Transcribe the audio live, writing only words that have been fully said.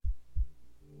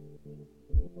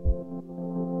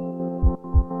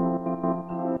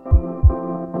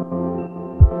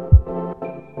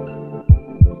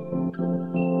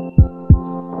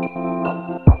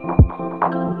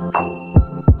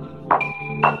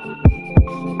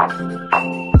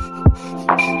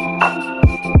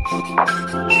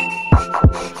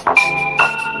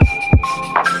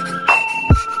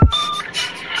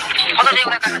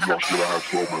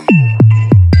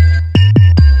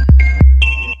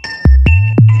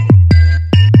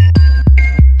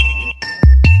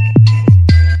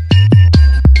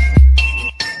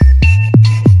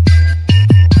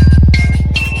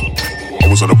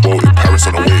was on a boat in Paris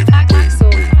on a wave.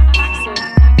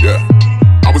 Yeah,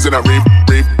 I was in that rave.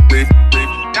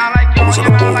 I was on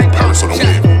a boat in Paris on a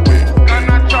wave.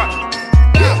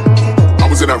 Yeah, I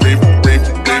was in that rave. I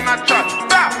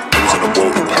was on a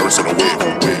boat in Paris on a wave.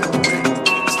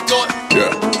 Yeah,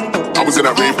 I was in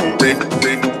that rave.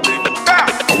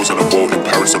 I was on a boat in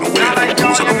Paris on a wave. I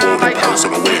was on a boat in Paris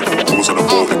on a wave. I was on a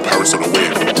boat in Paris on a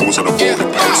wave. I was on a boat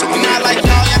in Paris on a wave. Not like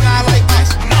y'all, you're not like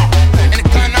us. No, and the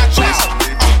gun not trust.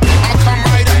 I'ma come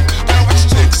right up. I don't watch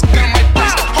chicks, gun my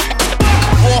bust.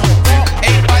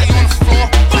 Everybody on the floor.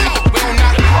 We don't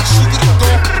knock, shoot through the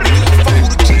door. Nigga, fuck who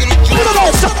the king of the york.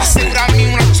 I say what I mean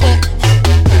when I talk.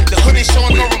 The hood ain't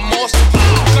showing no remorse.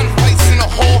 Gunfights in the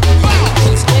hall.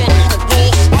 Bullets going through the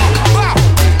walls.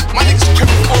 My niggas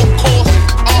crippin' full course.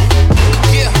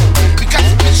 Yeah, we got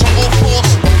the bitch on all fours.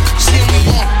 See him, we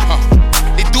on,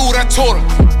 They do what I told them.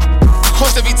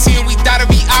 Cross every team, we dot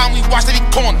every eye, and we watch every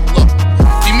corner. Look,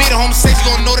 if you made a home safe,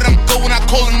 you gon' know that I'm good when I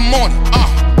call in the morning.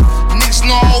 Niggas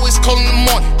know I always call in the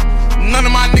morning. None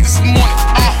of my niggas in the morning.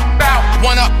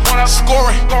 One up,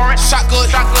 scoring, shot good,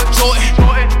 Jordan,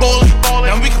 ballin'.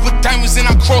 Now we can put diamonds in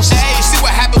our crosses. You see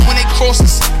what happened when they cross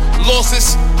us?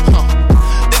 Losses,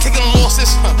 they taking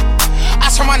losses. I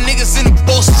turn my niggas into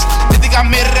bosses. They think I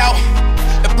made it out.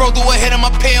 If bro do a hit,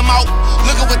 I'ma pay him out.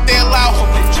 Look at what they allow.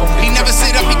 He never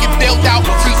sit up, he get bailed out.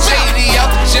 Free JD out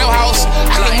the jailhouse.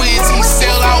 I can win till he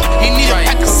sell out. He need a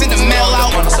pack to send the mail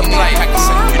out. He need a pack to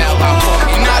send the mail out.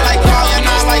 You not like y'all, you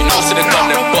not like us. And the gun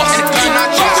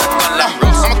not just.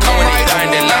 I'ma come right down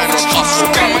there, line with us.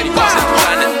 Gun my boss.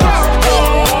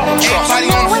 Everybody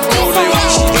on the floor.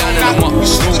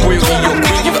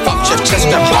 Give it up, chest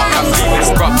that block, I'm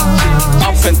feeling rough.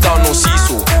 Up and down, no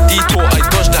seesaw. Detour, I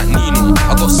dodged that Nino.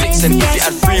 I got 6 and if you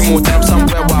had 3 more, then I'm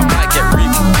somewhere where I might get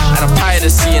regal. And I'm tired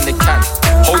of seeing the can.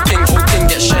 Whole thing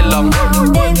get shell lung. Got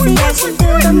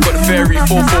the fairy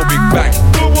 4-4 big bang.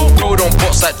 Road on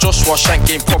bots like Joshua Shank,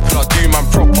 game popular, do man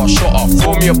proper. Shot up,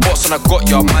 throw me a box and I got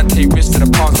ya. Man take risks for the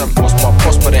pounds and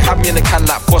prosper. They had me in the can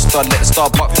like Foster. Let the star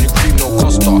back for the cream, no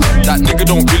Costa. That nigga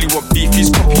don't really want beef, he's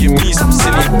copying me, some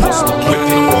silly imposter. Whip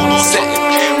it, set it,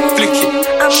 flick it,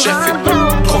 chef it,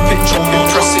 cop it, drop it,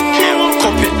 press it,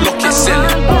 cop it, lock it, sell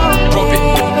it, rob it,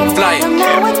 fly it,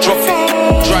 drop it,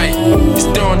 dry it. It's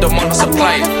there on the money,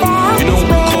 supply it. You know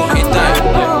we call it die.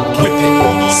 Whip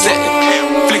it, set it,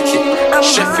 flick it,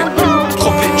 chef it,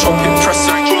 cop it, drop it, press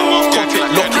it, cop it,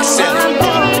 lock it, sell it,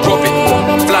 rob it,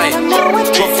 fly it,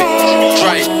 drop it,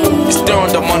 dry it. It's there on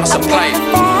the money, supply it.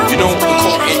 You know we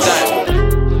call it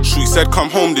die. Shorty said come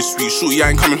home this week. Shorty, I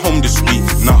ain't coming home this week.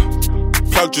 Nah.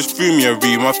 Plug just threw me a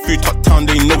read. My food top town,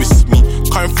 they know it's me.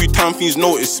 Coming through town, things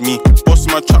notice me. Boss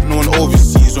my trap, no one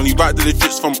overseas. Only right to the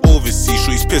drits from overseas.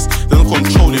 Shorty's pissed, they're not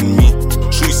controlling me.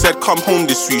 Shorty said come home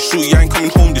this week. Shorty, I ain't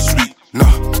coming home this week. Nah.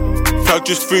 Plug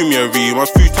just threw me a read. My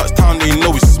food touch town, they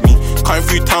know it's me. Coming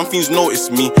through town, things notice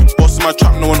me. Boss my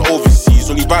trap, no one overseas.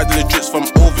 Only right to the drits from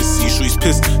overseas. Shorty's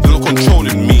pissed, they're not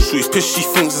controlling me. Shorty's pissed, she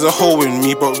thinks there's a hole in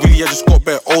me, but really I just got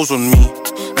bare O's on me.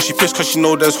 And she pissed cause she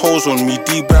know there's holes on me.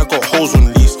 D-Brad got holes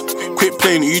on least. Quit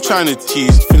playing, you trying to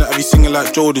tease. Feel like I be singing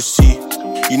like Jodeci.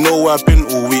 You know where I've been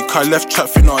all week. I left trap,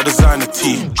 fit not a designer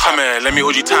tee. Come here, let me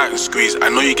hold you tight and squeeze. I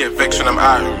know you get vexed when I'm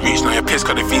out of reach. Now you're pissed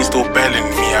cause the fiend's still belling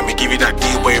me. I may give you that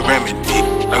D-boy remedy.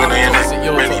 I'm gonna your neck,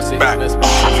 really back.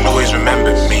 You always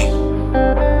remember me.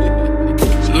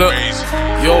 Look,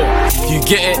 yo, you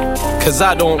get it? Cause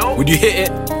I don't. Would you hit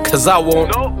it? Cause I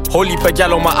won't. Holy per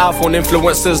gal on my iPhone,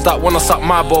 influencers that wanna suck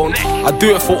my bone. I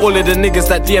do it for all of the niggas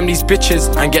that DM these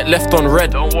bitches and get left on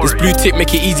red. This blue tick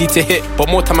make it easy to hit, but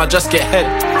more time I just get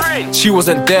head. She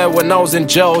wasn't there when I was in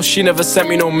jail, she never sent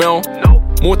me no mail.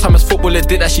 More time as football it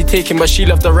did that she taking, but she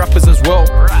left the rappers as well.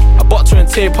 I bought her in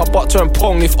tape, I bought her in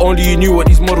pong. If only you knew what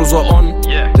these models were on.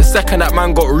 The second that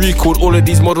man got recalled, all of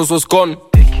these models was gone.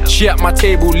 She at my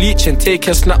table leeching,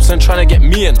 taking snaps and trying to get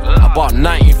me in. About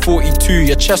 1942,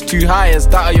 your chest too high, is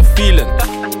that how you're feeling?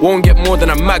 Won't get more than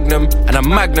a magnum, and a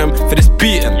magnum for this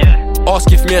beating.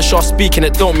 Ask if me and Shaw speaking,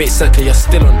 it don't make sense cause you're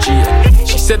still on G.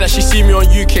 She said that she see me on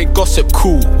UK gossip,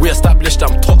 cool. We established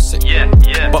I'm toxic.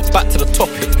 But back to the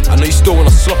topic, I know you still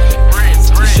wanna slop it.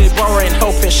 You say bro ain't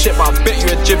helping shit, but I bet you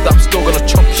a jib that I'm still gonna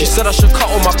chop it. She said I should cut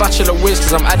all my bachelor wins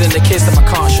cause I'm adding the case that my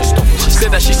car should stop it. She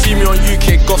said that she see me on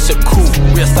UK gossip, cool.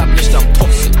 We established I'm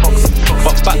toxic.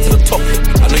 But back to the topic,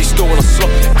 I know you still wanna slop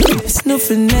it. It's no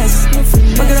finesse,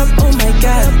 fuck it up, oh my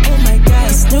god,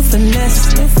 it's no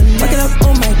finesse, fuck it up,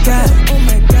 oh my god,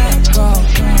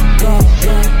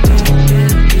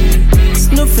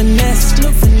 it's no finesse,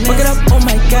 fuck it up, oh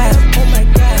my god,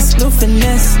 it's no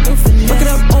finesse, fuck it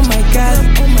up, oh my god,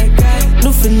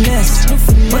 no finesse,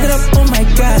 fuck it up, oh my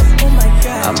god,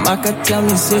 Amaka tell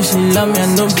me say she love me,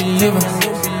 I don't believe her.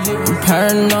 I'm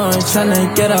paranoid,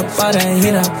 tryna get up out of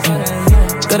here.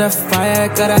 Got a fire,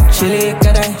 got a chili,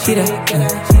 got a heater.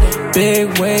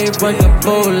 Big wave, work the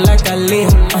boat like I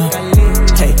live.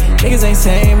 Hey, niggas ain't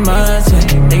say much,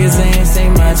 niggas ain't say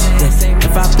much.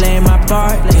 If I play my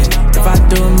part, if I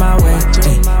do it my way,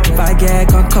 if I get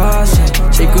concussion,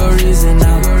 she go reason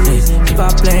out. If I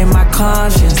play my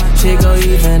conscience, she go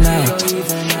even out.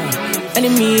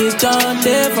 Enemies don't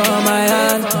there for my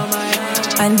hand,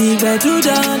 and the bed you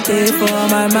don't there for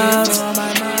my mouth.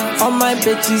 All my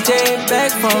bitches, they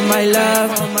beg for my love.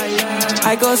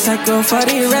 I go psycho for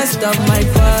the rest of my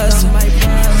buzz.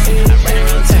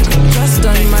 Just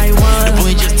on my one. The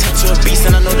boy just turned to a beast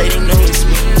and I know they didn't notice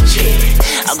me.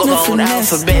 I got my own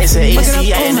alphabet, it's a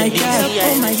ACI and a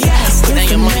DCI. Put down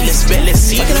your money, let's bet, let's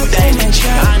see who die in the G.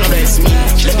 I know that's me.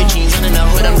 Leather jeans under the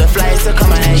hood, I'm the flyest to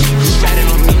come and hate you. Riding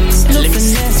on me, let me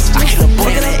see. I kill a boy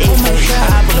in an 8-4,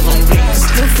 I pull up on bricks.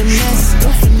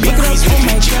 Big crease, big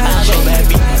bitch, I go bad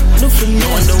beat.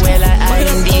 No underwear like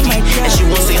IMD, and she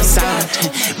won't say a sign.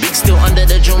 Big still under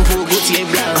the drum pool, Gucci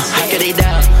blouse. How could they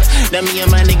doubt? That me and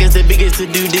my niggas the biggest to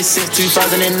do this since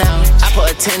 2000 and now. I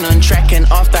put a 10 on track and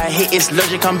after I hit it's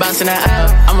logic, I'm bouncing that out.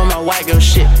 I'm on my white girl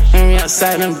shit, and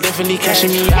outside I'm definitely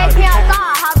cashing me out.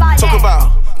 Talk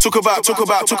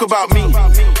about me.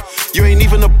 You ain't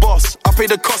even a boss, I pay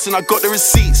the cost and I got the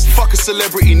receipts. Fuck a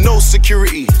celebrity, no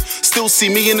security, still see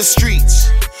me in the streets.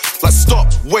 Like stop,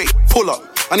 wait, pull up,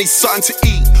 I need something to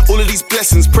eat. All of these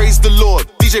blessings, praise the Lord.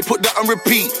 DJ put that on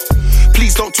repeat.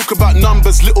 Please don't talk about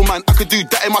numbers, little man, I could do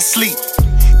that in my sleep.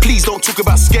 Please don't talk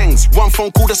about skanks. One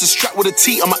phone call, that's a strap with a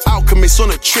T. I'm an alchemist on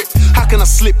a trip. How can I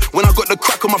slip when I got the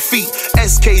crack on my feet?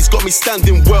 SK's got me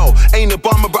standing well. Ain't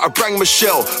Obama, but I bring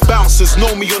Michelle. Bouncers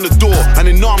know me on the door, and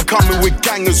they know I'm coming with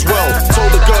gang as well.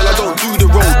 Told the girl I don't do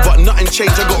the road, but nothing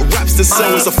changed. I got raps to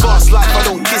sell. It's a fast life, I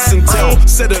don't kiss and tell.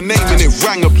 Said her name and it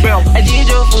rang a bell. I did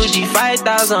your Fuji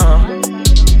 5,000.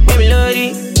 Baby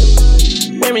Lodi,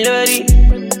 baby Lodi,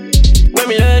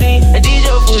 baby Lodi. I did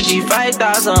your Fuji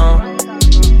 5,000.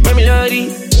 Baby Lodi,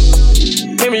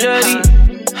 baby Lodi,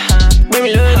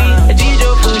 baby Lodi. I did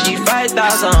your Fuji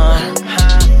 5,000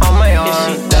 on my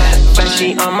arm,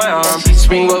 flashy on my arm.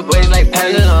 Springboard waves like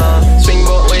pendulum,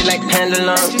 springboard waves like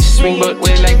pendulum, springboard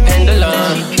waves like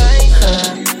pendulum.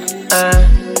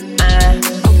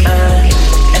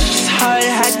 It's hard,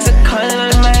 had to call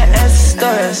on my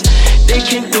ancestors. They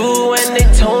can do when they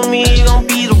told me you gon'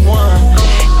 be the one.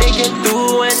 They can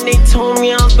do when they told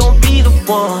me I was gon' be the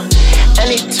one. And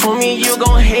they told me you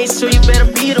gon' hate, so you better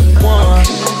be the one.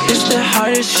 It's the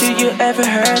hardest shit you ever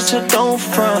heard, so don't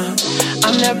front.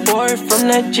 I'm that boy from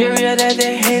Nigeria that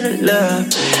they hate to love.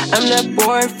 I'm that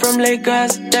boy from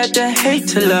Lagos that they hate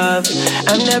to love.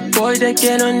 I'm that boy that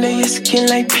get under your skin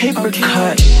like paper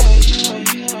cut.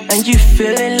 And you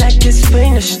feeling like it's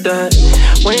finished up.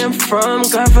 Where I'm from,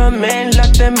 government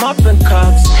lock them up in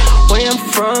cuffs. Where I'm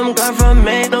from,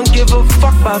 government don't give a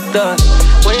fuck about that.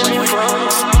 Where I'm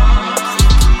from.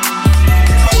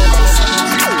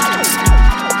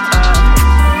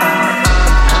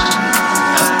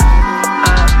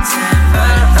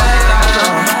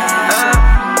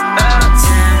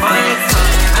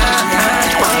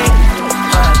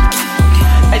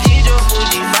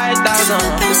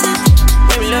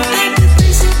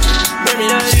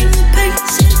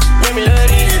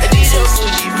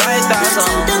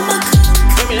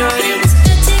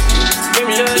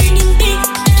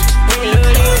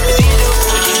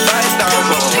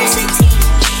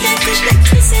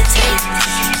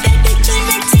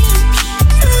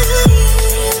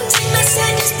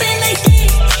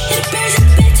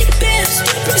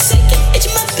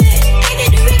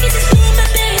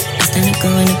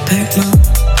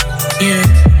 Yeah,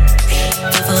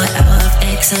 4 hour of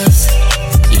exos.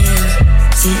 Yeah,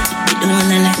 see, you the one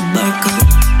that like a barcode.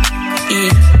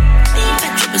 Yeah.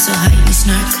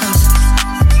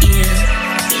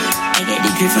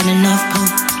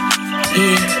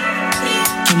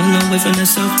 away from the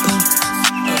South Pole.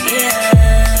 Oh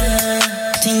yeah.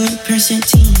 10%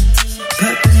 team.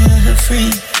 Purple on her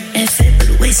frame. And fat but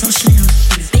the waist so slim.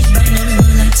 Bitch biting on the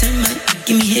hood like termite.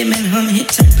 Give me head, man, I'ma hit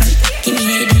turnpike. Give me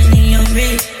head and then young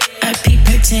red. I peep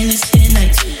her 10 is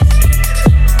midnight. 10%.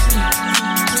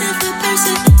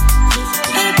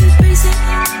 I be person.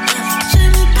 Show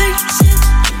me person.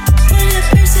 For that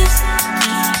person.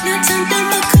 Now turn down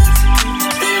my cup.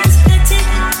 Better respect it.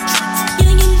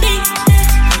 Young and big.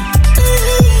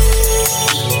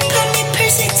 Call me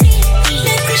person team.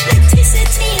 That crush like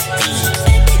T-16.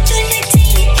 Bad bitch on your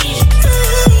team.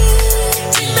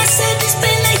 Take my service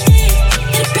back like that.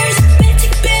 Got a person back,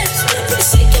 take a bath. Put a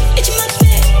sick bitch in my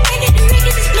bed. I got the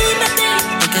records, it's blue in my bag.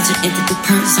 I got you into the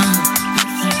perk zone.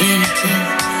 Yeah.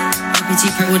 RPG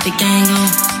perk with the gang on.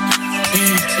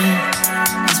 Yeah.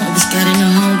 That's what we got in the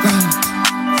homegrown.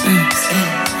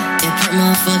 Yeah, perk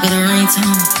motherfucker, the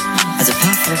ringtone. I just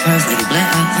pop for a purse like a black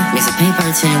eye. Mix a pink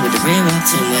pertin with the red walk.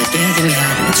 Too much gas in me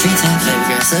hot in the treetop. Baby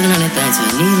girl sucking on that thing till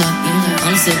her knee lock. On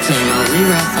the set playing all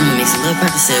re-rock. I'ma mix a little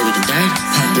Percocet with the dirty.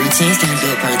 Pop 3 teens, can't do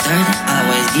it per 30.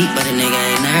 Always geek, but a nigga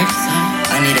ain't nerdy.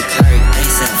 I need a perk,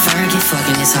 ASAP Fergie.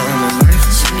 Fucking this hoe, I'm a murder.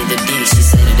 She need the dick, she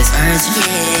said that it's urgent.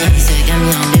 Yeah, he said got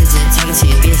me on legit. Talking to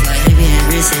your bitch like heavy and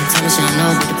rich. Tell me she don't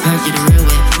know, but the perk get the real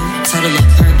wet. Told her little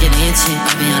perk get an itchy.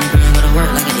 I be on the ground, go to work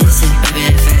like an instant.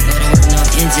 Baby act fast, go to work, no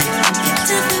engine.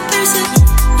 Different person,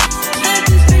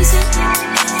 every person.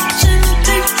 Show me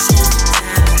person,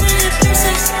 for that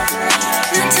person.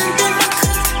 Now turn down my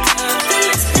cup, feel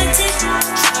expected.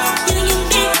 Young and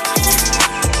big.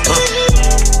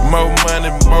 More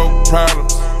money, more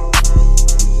problems.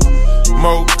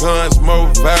 More guns, more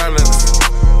violence.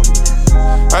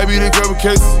 I beat a couple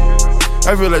cases.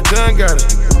 I feel like John got it.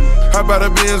 How about a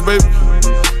Benz, baby?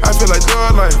 I feel like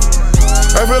dog life.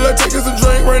 I feel like taking some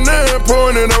drink right now and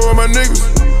pouring it over my niggas.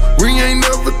 We ain't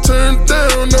never turned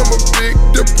down, I'm a big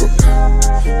dipper.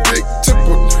 Big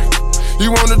tipper.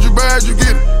 You want it, you buy it, you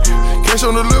get it. Cash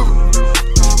on the liver.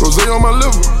 Rosé on my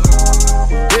liver.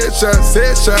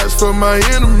 Headshots for my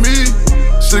enemy.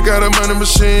 Still got a money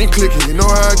machine clicking, you know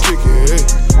how I kick it, hey.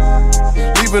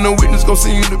 Leaving a witness, gon'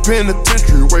 see you in the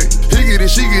penitentiary, wait. He get it,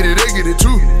 she get it, they get it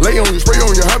too. Lay on you, spray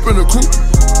on you, hop in the coupe.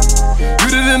 You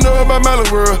didn't know about Mally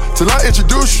World till I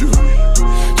introduce you.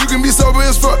 You can be sober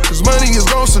as fuck, cause money is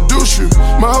gon' seduce you.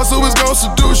 My hustle is gon'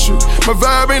 seduce you. My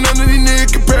vibe ain't none of these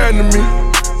niggas compared to me.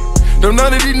 No,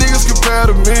 none of these niggas compare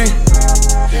to me.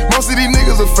 Most of these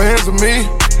niggas are fans of me.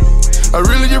 I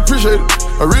really appreciate it.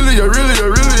 I really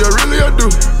do.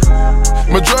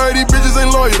 Majority bitches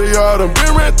ain't loyal, they all done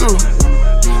been ran through.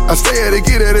 I stay at it,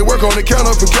 get at it, work on it, count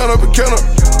up and count up and count up.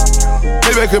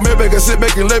 Maybe I sit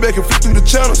back and lay back and flick through the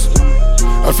channels.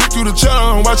 I flick through the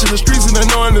channel, I'm watching the streets and I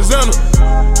know I'm the Xander.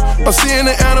 I'm seeing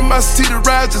the animosity, the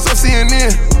righteous, I'm seeing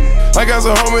in. I got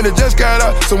some homies that just got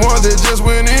out, some ones that just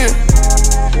went in.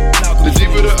 The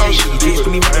deeper the ocean, the deeper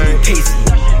the pain.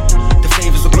 The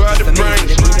flavors of blood, the brain,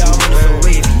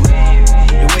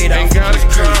 the way that I'm feeling is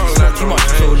crazy. Smoke too much,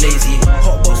 I'm so lazy.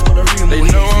 Hot box got a room, they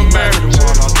know I'm married.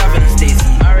 Gavin and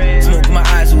Stacey. Smoke my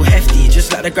eyes all hefty,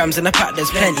 just like the grams in the pack, there's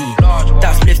plenty.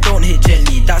 That spliff don't hit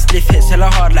gently, that spliff hits hella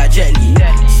hard like Jet Li.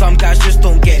 Some guys just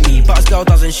don't get me, but this girl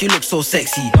doesn't, she looks so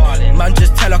sexy. Man,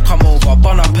 just tell her come over,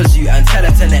 bun up a zoo and tell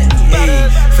her to let me. Hey,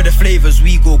 for the flavors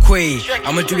we go quay.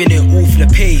 I'm doing it all for the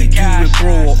pay. Do it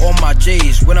bro, on my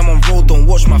J's. When I'm on road, don't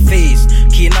watch my face.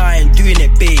 Key and I ain't doing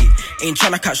it bait. Ain't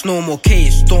tryna catch no more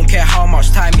case. Don't care how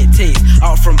much time it takes.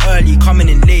 Out from early, coming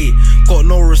in late. Got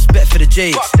no respect for the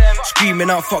J's. Screaming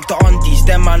out, fuck the undies.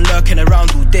 Them man lurking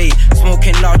around all day.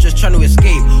 Smoking loud, just trying to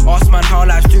escape. Ask man how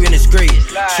life's doing, it's great.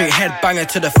 Straight head banger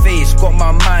to the face. Got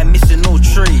my mind missing no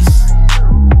trace.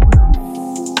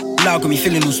 Loud got me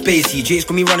feeling all spacey. Jake's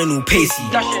got me running all pacey.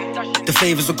 The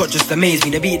flavors I got just amaze me.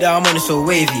 The beat that I'm on is so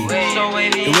wavy.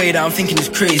 The way that I'm thinking is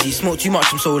crazy. Smoke too much,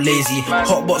 I'm so lazy.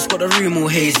 Hot box got the room all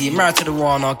hazy. Married to the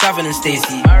Warner, Gavin and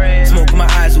Stacey. Smoke my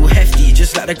eyes all hefty.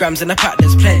 Just like the grams in the pack,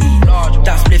 there's plenty.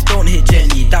 That spliff don't hit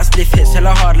gently. That spliff hits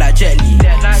hella hard like Jet Li.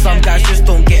 Some guys just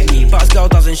don't get me, but this girl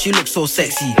doesn't, she looks so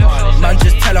sexy. Man,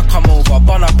 just tell her come over,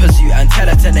 bun up a zoo and tell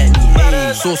her to let me.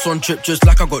 Hey. Sauce on drip just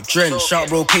like I got drenched. Shout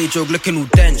roll K-Joke looking all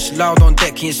dense. Loud on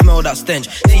deck, can you smell that stench?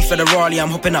 See for the Raleigh, I'm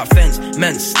hopping that fence.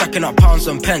 Ments, stacking up pounds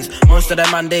and pence. Most of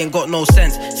them man, they ain't got no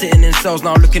sense. Sitting in cells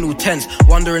now looking all tense.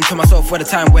 Wondering to myself where the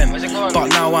time went. But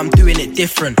now I'm doing it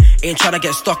different. Ain't trying to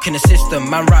get stuck in the system.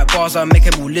 Man write bars, I make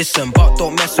them all listen. But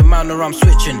don't mess with man or I'm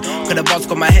switching. Cause the buzz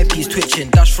got my headpiece twitching.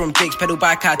 Dash from Jake's pedal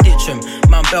bike, I ditch him.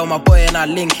 Man bell my boy and I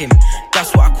lick link him.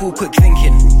 That's what I call quick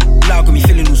thinking. Loud got me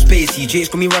feeling all spacey. Jake's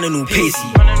got me running all pacey.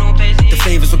 The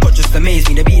flavours of God just amaze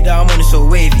me. The beat that I'm on is so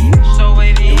wavy.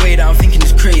 The way that I'm thinking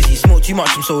is crazy. Smoke too much,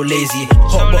 I'm so lazy.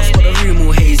 Hot box got the room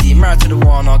all hazy. Married to the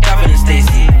Warner, Gavin and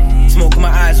Stacey. Smoke on my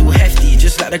eyes all hefty.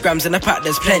 Just like the grams in the pack,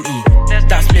 there's plenty.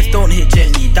 That spliff don't hit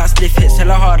gently. That spliff hits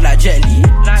hella hard like Jet Li.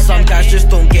 Some guys just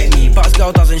don't get me, but this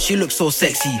girl doesn't, she looks so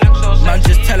sexy. Man,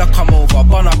 just tell her come over,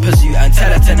 bun up a zoo and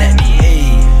tell her to net me.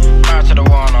 Ayy. Married to the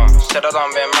Warner. Said I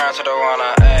done been married to the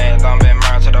Warner. Ayy. Done been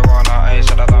married to the Warner. Ayy.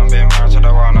 Said I done been married to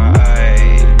the Warner.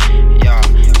 Ayy. Yeah.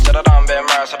 Said I done been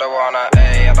married to the Warner.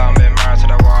 Ayy. I done been married to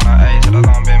the Warner. Ayy. Said I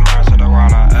done been married to the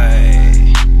Warner. Ayy.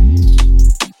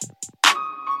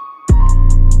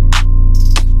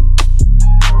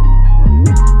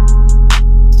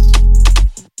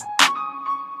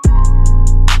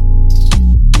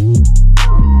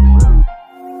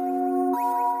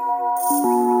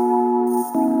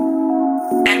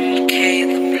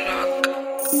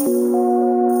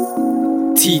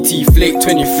 TT Flake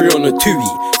 23 on the Tui.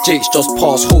 Jake's just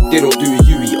passed, hope they don't do a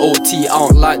Yui. OT, I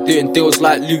don't like doing deals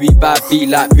like Louis. Bad beat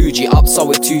like Bougie. Upside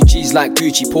with 2 G's like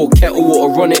Gucci. Pour kettle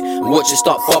water on it and watch it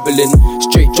start bubbling.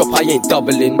 Straight drop, I ain't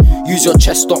doubling. Use your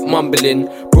chest, stop mumbling.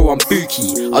 Bro, I'm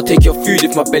bookie. I'll take your food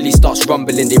if my belly starts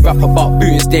rumbling. They rap about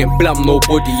booters, they ain't blam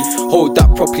nobody. Hold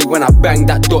that properly when I bang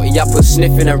that dotty. I put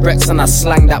sniffing a Rex and I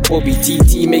slang that Bobby.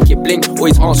 TT make it blink,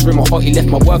 always answering my hottie. Left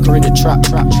my worker in the trap.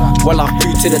 While I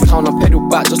flew to the town, I pedal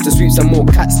back just to sweep some more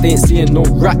cats. They ain't seeing no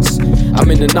rats.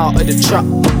 I'm in and out of the trap.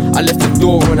 I left the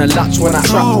door on a latch when I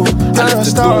trap. I left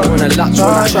the door on a latch when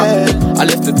I trap. I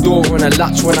left the door on a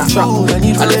latch when I trap. I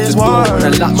left the door on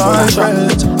a latch when I trap.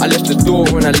 I left the door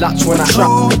on a latch when I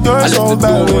trap. I left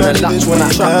the door on a latch when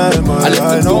I trap. I left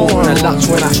the door on a latch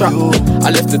when I trap. I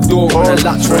left the door on a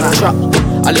latch when I trap.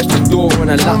 I left the door on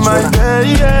a latch when I trap.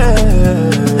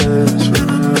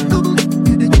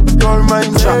 You're my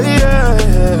trap.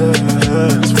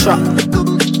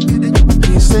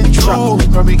 Say true,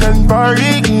 probably can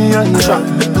party in your trap.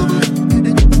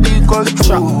 Because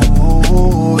true,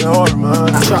 you're my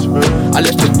trap. I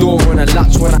left the door on a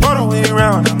latch when I all the way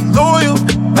around. I'm loyal.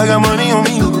 I got money on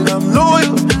me, and I'm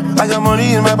loyal. I got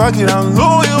money in my pocket, I'm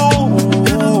loyal.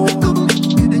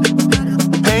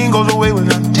 Pain goes away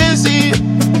when I'm dizzy.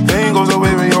 Pain goes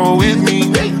away when you're with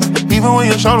me. Even when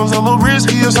your shadow's a little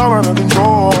risky, it's all out of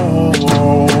control.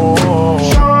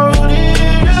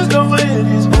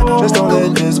 Just don't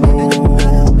let this go.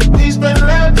 We spent the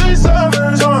last 3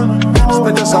 summers on the road.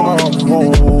 Spent the summer on the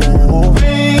road.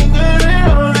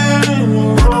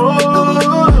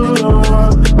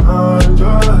 I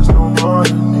just don't want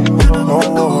anyone.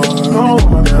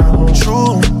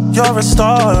 True, you're a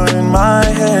star in my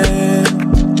head.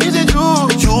 Is it true?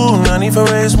 You, not need for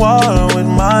race war with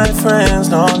my friends,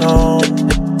 no.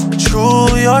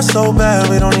 True, you're so bad,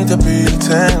 we don't need to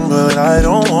pretend. But I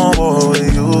don't want war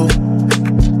with you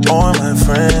or my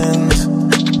friends.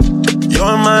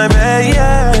 You're my best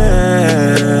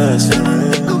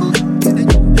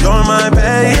friend. You're my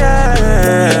best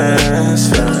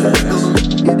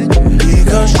friend.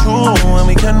 Because true, when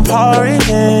we can party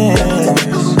again,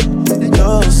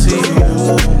 you'll see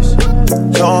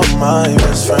you're my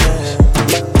best friend.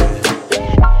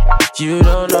 You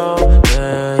don't know,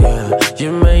 yeah.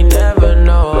 You may never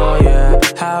know, yeah,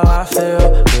 how I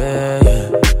feel, yeah,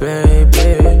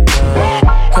 baby.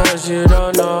 Cause you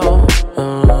don't know,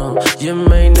 you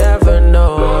may never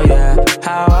know, yeah,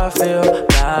 how I feel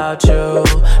about you,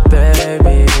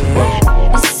 baby.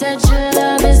 You said your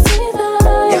love is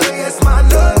divine. Yeah, yes, my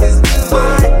love is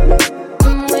divine.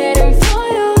 I'm waiting for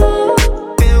you.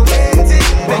 Been waiting.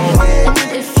 And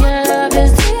if your love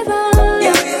is divine,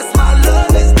 Yeah, yes, my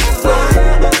love is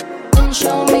divine. then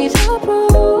show me the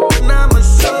proof. And I'ma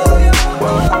show you.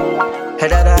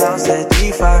 Head out the house at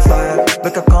 355.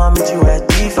 Make a call, meet you at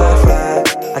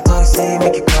 355. I talk, say,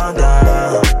 make you calm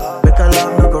down. Make a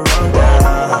love, no go run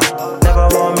down. Never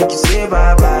want make you say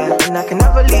bye-bye. And I can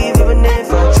never leave even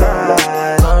if I try.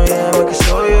 Oh yeah, make it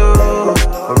show you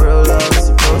what real love is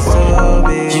supposed to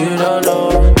be. You don't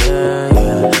know, yeah.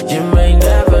 You may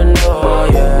never know,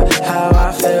 yeah, how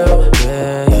I feel,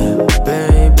 yeah,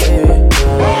 baby.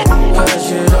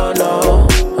 Cause you don't know,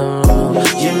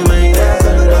 you may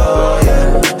never know,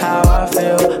 yeah, how I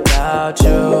feel about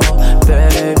you.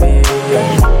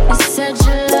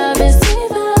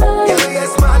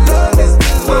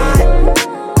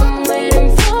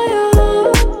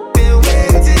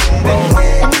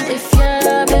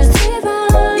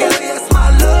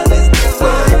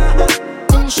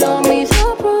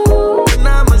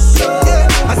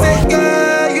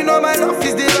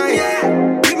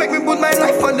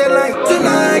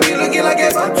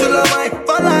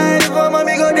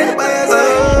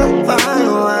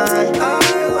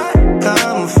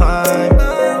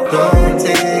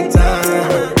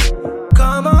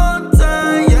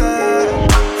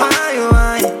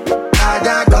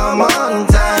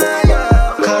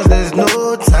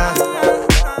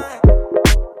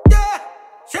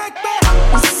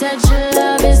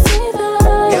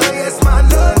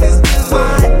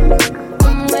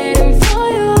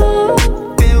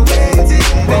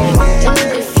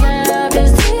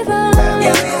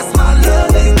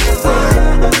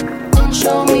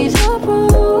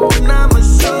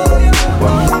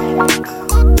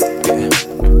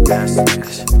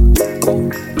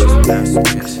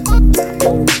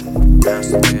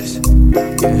 Don't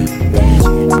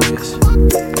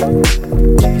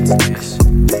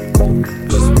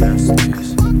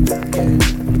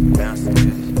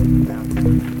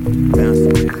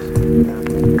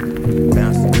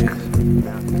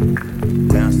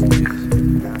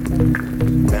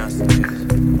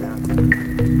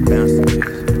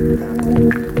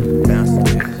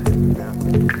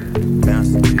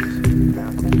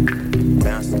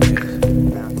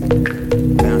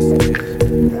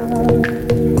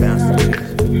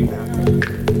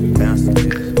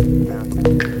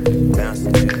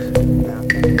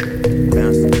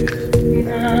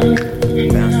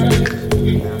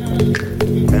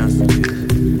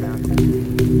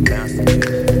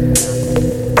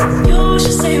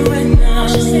you say right now.